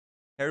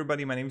Hey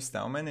everybody, my name is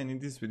TaoMan, and in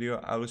this video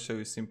I will show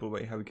you a simple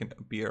way how you can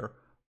appear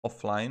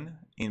offline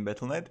in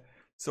Battlenet.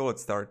 So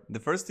let's start. The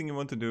first thing you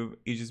want to do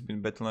is just be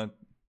in Battlenet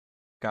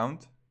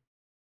account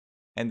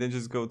and then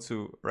just go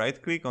to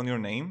right click on your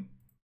name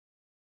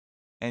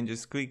and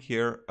just click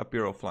here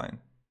appear offline.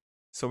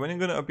 So when you're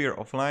gonna appear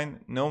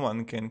offline, no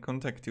one can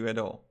contact you at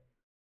all,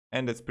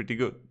 and that's pretty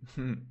good.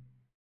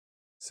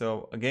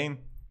 So again,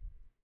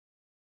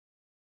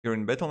 you're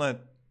in Battlenet,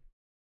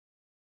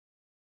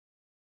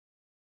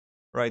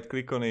 right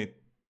click on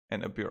it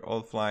and appear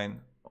offline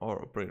or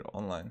appear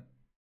online.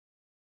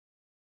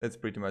 That's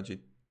pretty much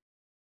it.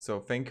 So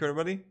thank you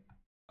everybody.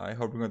 I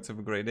hope you're going to have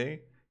a great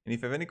day. And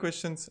if you have any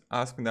questions,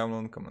 ask me down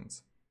in the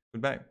comments.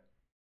 Goodbye.